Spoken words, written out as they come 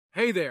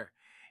Hey there,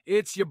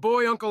 it's your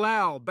boy Uncle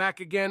Al, back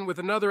again with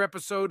another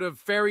episode of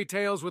Fairy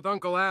Tales with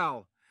Uncle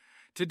Al.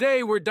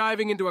 Today we're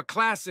diving into a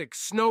classic,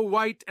 Snow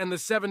White and the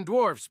Seven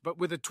Dwarfs, but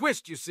with a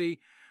twist, you see.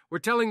 We're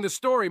telling the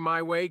story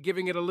my way,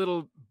 giving it a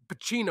little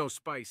Pacino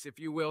spice, if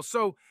you will.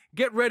 So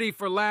get ready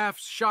for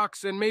laughs,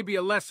 shocks, and maybe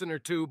a lesson or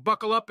two.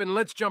 Buckle up and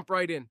let's jump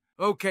right in.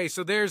 Okay,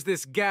 so there's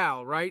this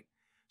gal, right?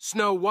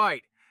 Snow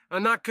White.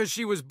 Not 'cause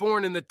she was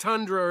born in the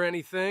tundra or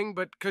anything,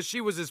 but 'cause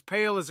she was as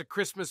pale as a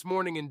Christmas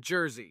morning in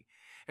Jersey.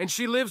 And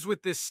she lives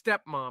with this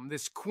stepmom,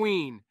 this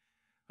queen.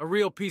 A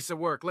real piece of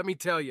work, let me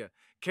tell you.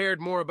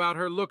 Cared more about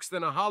her looks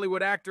than a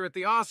Hollywood actor at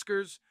the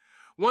Oscars.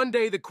 One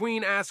day the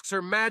queen asks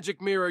her magic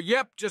mirror,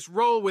 yep, just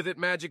roll with it,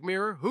 magic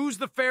mirror, who's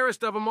the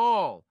fairest of 'em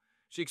all?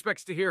 She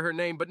expects to hear her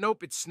name, but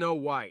nope, it's Snow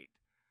White.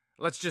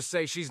 Let's just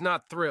say she's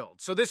not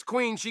thrilled. So this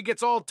queen, she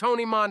gets all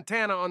Tony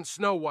Montana on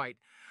Snow White,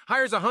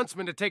 hires a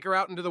huntsman to take her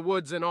out into the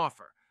woods and off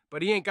her,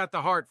 but he ain't got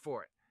the heart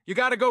for it. You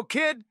gotta go,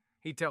 kid,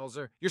 he tells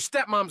her. Your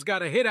stepmom's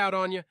got a hit out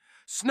on you.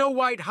 Snow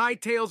White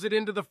hightails it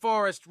into the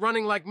forest,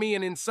 running like me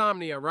in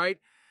Insomnia, right?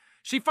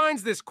 She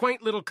finds this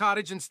quaint little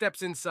cottage and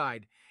steps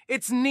inside.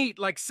 It's neat,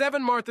 like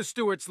 7 Martha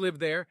Stewarts live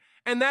there,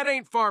 and that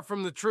ain't far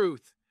from the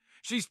truth.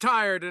 She's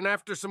tired, and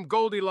after some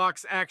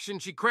Goldilocks action,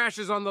 she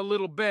crashes on the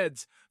little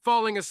beds,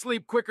 falling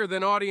asleep quicker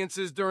than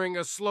audiences during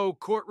a slow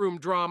courtroom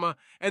drama,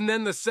 and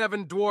then the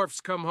 7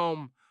 dwarfs come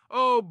home.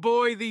 Oh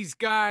boy, these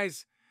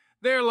guys.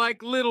 They're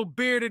like little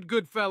bearded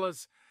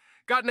Goodfellas.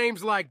 Got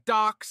names like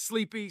Doc,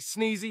 Sleepy,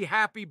 Sneezy,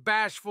 Happy,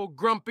 Bashful,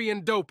 Grumpy,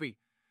 and Dopey.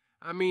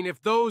 I mean,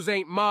 if those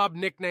ain't mob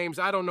nicknames,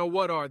 I don't know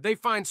what are. They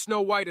find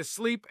Snow White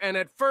asleep, and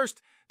at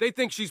first, they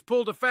think she's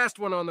pulled a fast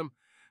one on them.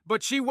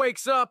 But she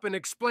wakes up and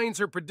explains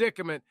her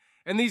predicament,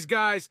 and these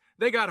guys,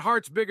 they got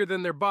hearts bigger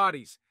than their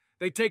bodies.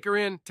 They take her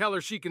in, tell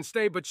her she can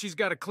stay, but she's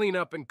got to clean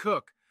up and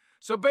cook.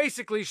 So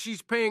basically,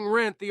 she's paying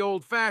rent the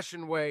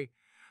old-fashioned way.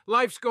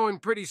 Life's going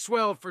pretty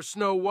swell for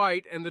Snow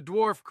White and the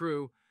dwarf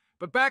crew.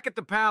 But back at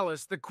the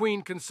palace, the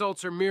queen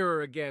consults her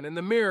mirror again, and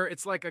the mirror,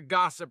 it's like a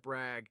gossip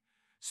rag.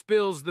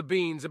 Spills the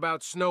beans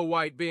about Snow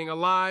White being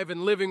alive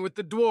and living with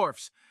the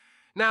dwarfs.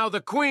 Now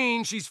the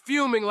queen, she's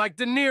fuming like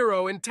De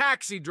Niro in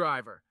Taxi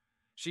Driver.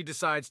 She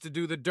decides to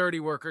do the dirty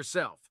work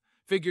herself.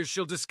 Figures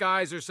she'll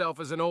disguise herself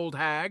as an old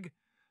hag.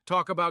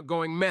 Talk about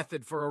going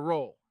method for a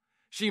role.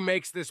 She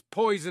makes this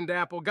poisoned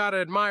apple, gotta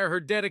admire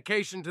her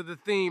dedication to the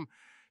theme.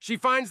 She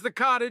finds the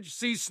cottage,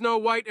 sees Snow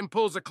White, and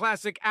pulls a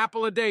classic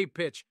apple-a-day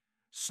pitch.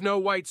 Snow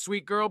White,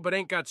 sweet girl, but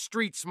ain't got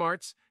street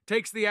smarts.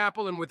 Takes the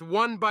apple, and with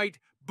one bite,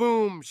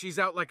 boom, she's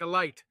out like a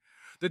light.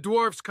 The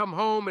dwarfs come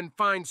home and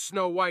find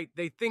Snow White.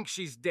 They think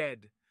she's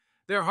dead.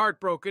 They're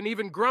heartbroken.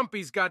 Even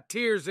Grumpy's got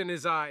tears in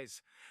his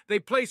eyes. They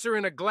place her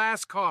in a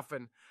glass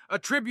coffin, a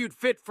tribute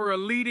fit for a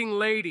leading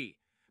lady.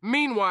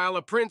 Meanwhile,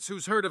 a prince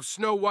who's heard of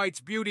Snow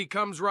White's beauty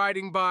comes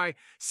riding by,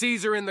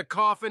 sees her in the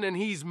coffin, and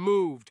he's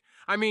moved.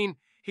 I mean,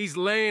 he's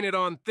laying it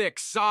on thick,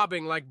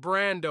 sobbing like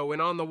Brando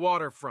in On the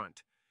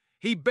Waterfront.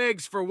 He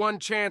begs for one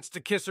chance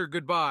to kiss her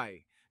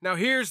goodbye. Now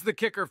here's the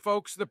kicker,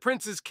 folks. The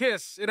prince's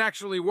kiss, it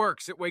actually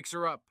works. It wakes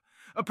her up.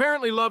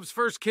 Apparently love's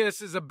first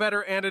kiss is a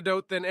better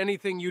antidote than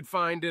anything you'd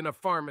find in a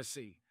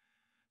pharmacy.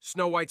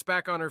 Snow White's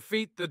back on her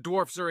feet. The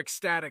dwarfs are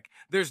ecstatic.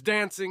 There's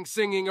dancing,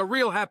 singing, a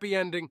real happy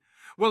ending.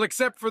 Well,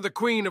 except for the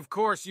queen, of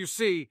course, you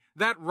see.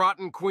 That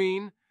rotten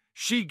queen.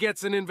 She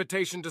gets an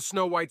invitation to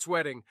Snow White's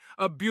wedding,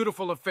 a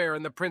beautiful affair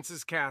in the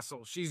prince's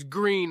castle. She's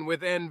green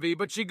with envy,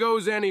 but she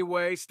goes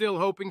anyway, still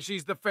hoping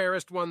she's the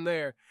fairest one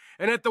there.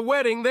 And at the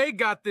wedding, they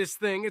got this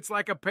thing. It's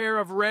like a pair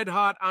of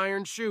red-hot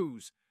iron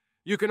shoes.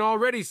 You can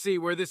already see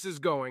where this is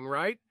going,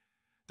 right?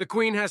 The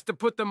queen has to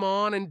put them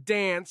on and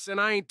dance, and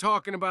I ain't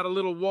talking about a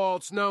little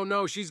waltz.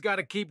 No, she's got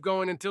to keep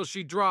going until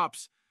she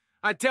drops.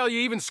 I tell you,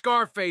 even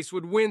Scarface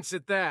would wince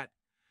at that.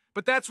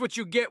 But that's what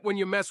you get when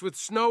you mess with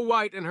Snow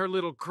White and her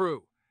little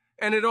crew.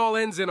 And it all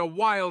ends in a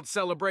wild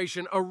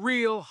celebration, a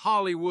real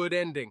Hollywood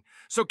ending.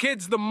 So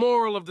kids, the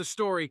moral of the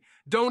story,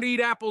 don't eat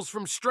apples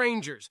from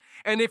strangers.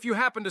 And if you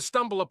happen to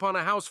stumble upon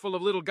a house full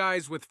of little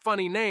guys with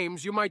funny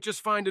names, you might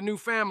just find a new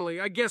family.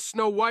 I guess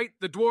Snow White,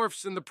 the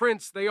dwarfs, and the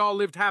prince, they all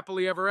lived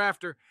happily ever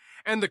after.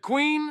 And the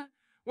queen,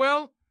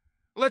 well,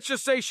 let's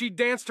just say she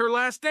danced her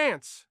last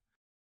dance.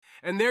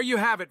 And there you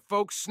have it,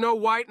 folks, Snow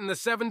White and the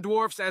 7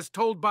 Dwarfs as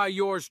told by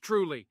yours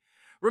truly.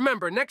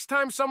 Remember, next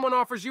time someone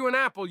offers you an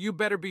apple, you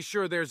better be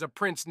sure there's a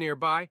prince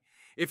nearby.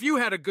 If you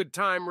had a good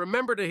time,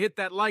 remember to hit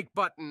that like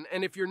button,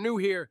 and if you're new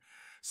here,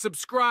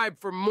 subscribe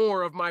for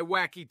more of my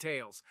wacky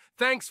tales.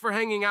 Thanks for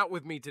hanging out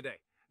with me today.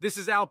 This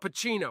is Al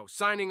Pacino,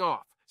 signing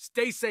off.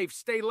 Stay safe,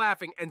 stay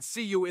laughing, and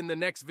see you in the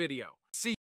next video. See